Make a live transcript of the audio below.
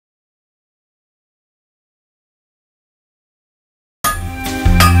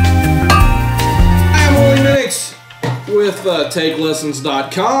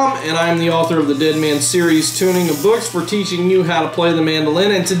takelessons.com, and I'm the author of the Dead Man series, Tuning of Books for teaching you how to play the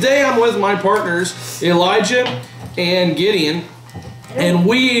mandolin. And today I'm with my partners, Elijah and Gideon, and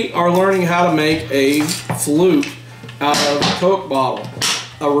we are learning how to make a flute out of a Coke bottle.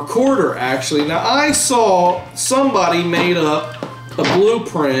 A recorder, actually. Now, I saw somebody made up a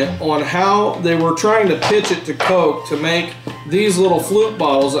blueprint on how they were trying to pitch it to Coke to make these little flute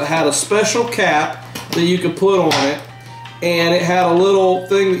bottles that had a special cap that you could put on it, and it had a little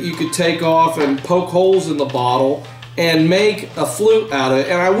thing that you could take off and poke holes in the bottle and make a flute out of it.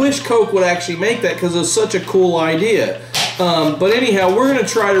 And I wish Coke would actually make that because it's such a cool idea. But anyhow, we're going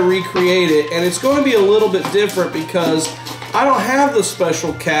to try to recreate it, and it's going to be a little bit different because I don't have the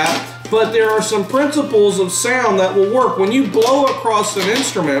special cap, but there are some principles of sound that will work. When you blow across an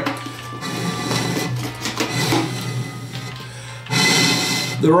instrument,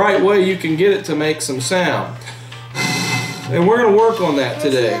 the right way, you can get it to make some sound. And we're going to work on that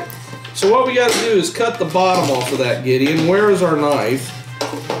today. So what we got to do is cut the bottom off of that, Gideon. Where is our knife?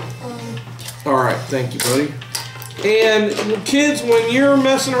 Alright, thank you, buddy. And kids, when you're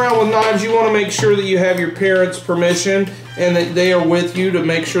messing around with knives, you want to make sure that you have your parents' permission and that they are with you to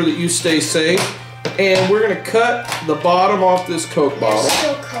make sure that you stay safe. And we're going to cut the bottom off this Coke bottle. There's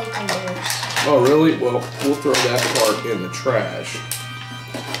still Coke in there. Oh, really? Well, we'll throw that part in the trash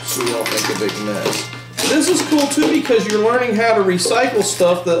so we don't make a big mess. This is cool too because you're learning how to recycle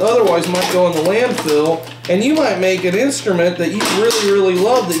stuff that otherwise might go in the landfill, and you might make an instrument that you really, really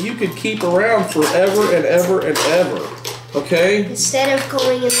love that you could keep around forever and ever and ever. Okay? Instead of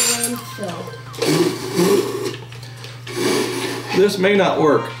going in the landfill. This may not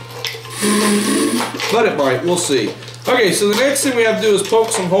work, but it might. We'll see. Okay, so the next thing we have to do is poke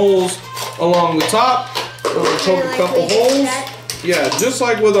some holes along the top. We're going to poke a couple holes. Yeah, just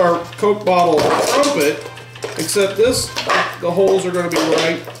like with our Coke bottle trumpet, except this, the holes are going to be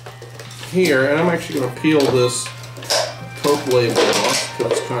right here. And I'm actually going to peel this Coke label off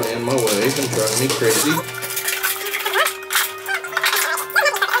because it's kind of in my way and driving me crazy.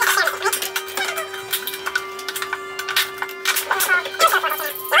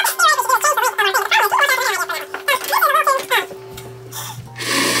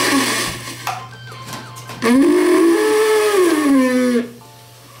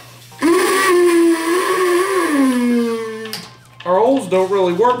 Our holes don't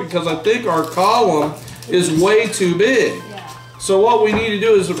really work because I think our column is way too big. So what we need to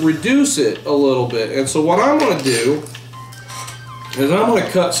do is reduce it a little bit. And so what I'm going to do is I'm going to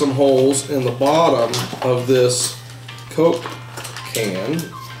cut some holes in the bottom of this Coke can,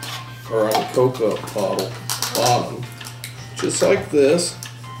 or a Coca bottle bottom, just like this,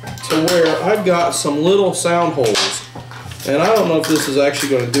 to where I've got some little sound holes. And I don't know if this is actually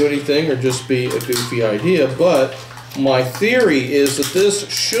going to do anything or just be a goofy idea, but my theory is that this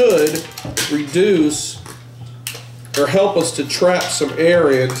should reduce or help us to trap some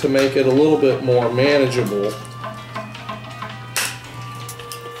air in to make it a little bit more manageable.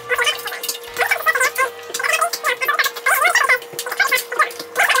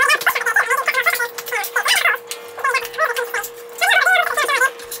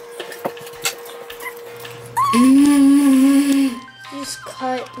 Just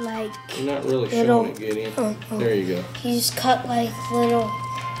cut like. You're not really little, showing it, Gideon. There you go. You just cut like little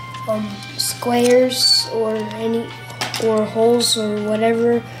squares or holes or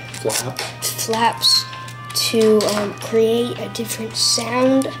whatever. Flaps to create a different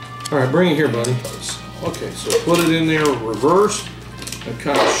sound. All right, bring it here, buddy. Okay, so put it in there reverse and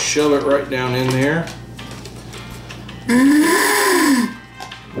kind of shove it right down in there.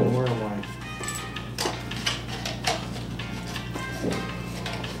 Where am I?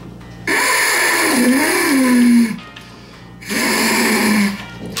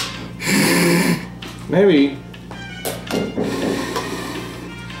 Maybe.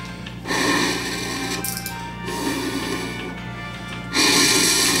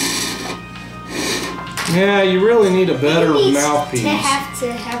 Yeah, you really need a better mouthpiece.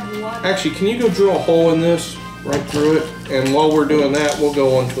 To have water. Actually, can you go drill a hole in this right through it? And while we're doing that, we'll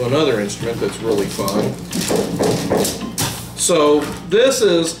go on to another instrument that's really fun. So this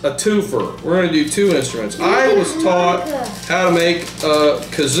is a twofer. We're going to do two instruments. I was taught how to make a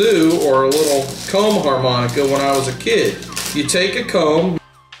kazoo or a little comb harmonica when I was a kid. You take a comb,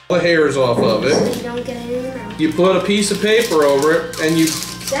 pull the hairs off of it. So you don't get it in your mouth. You put a piece of paper over it and you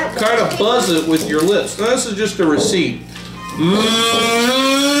kind of buzz it with your lips. Now this is just a receipt.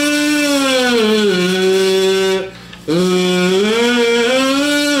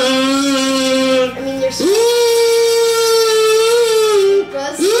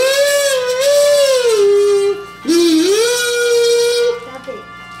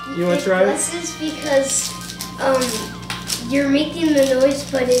 a noise,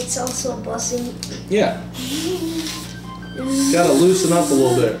 but it's also a blessing. Yeah. Gotta loosen up a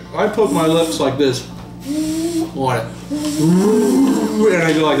little bit. I put my lips like this on it. And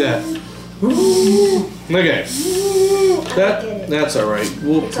I go like that. Okay. That's alright.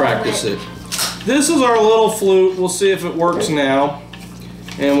 We'll practice it. This is our little flute. We'll see if it works now.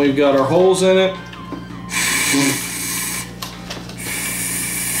 And we've got our holes in it.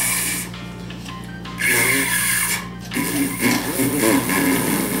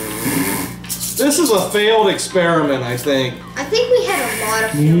 This is a failed experiment, I think. I think we had a lot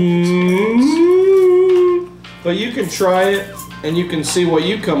of failed experiments. But you can try it, and you can see what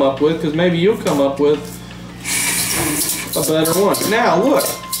you come up with, because maybe you'll come up with a better one. Now, look.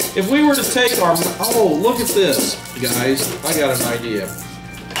 If we were to take our... Oh, look at this, guys. I got an idea.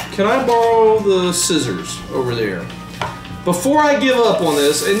 Can I borrow the scissors over there? Before I give up on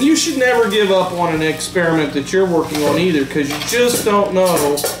this, and you should never give up on an experiment that you're working on either, because you just don't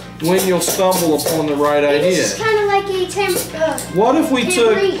know when you'll stumble upon the right idea. It's kind of like a what if we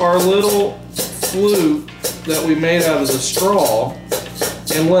took our little flute that we made out of the straw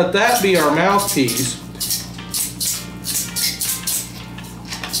and let that be our mouthpiece?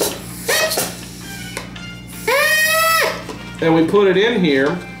 And we put it in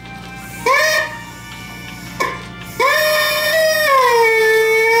here.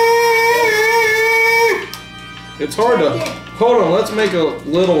 It's hard to... Hold on, let's make a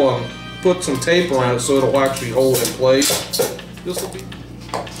little one. Put some tape around it so it'll actually hold in place. This will be...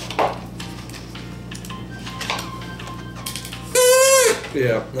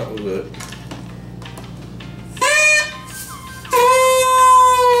 Yeah, that was it.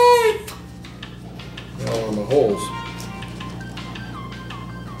 Now on the holes.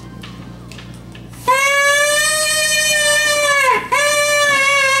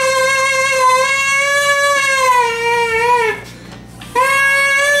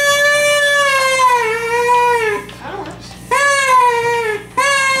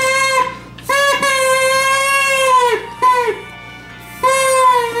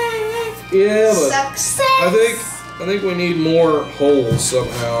 Yeah, but I think we need more holes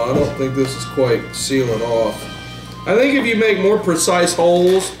somehow. I don't think this is quite sealing off. I think if you make more precise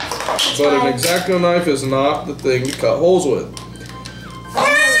holes, but an X-Acto knife is not the thing to cut holes with.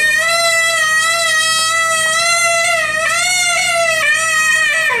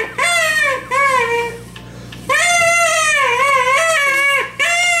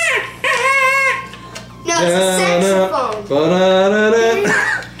 No, it's a saxophone.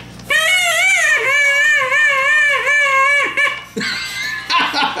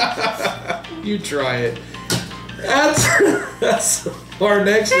 You try it. That's our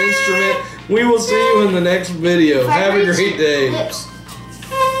next instrument. We will see you in the next video. Have a great day.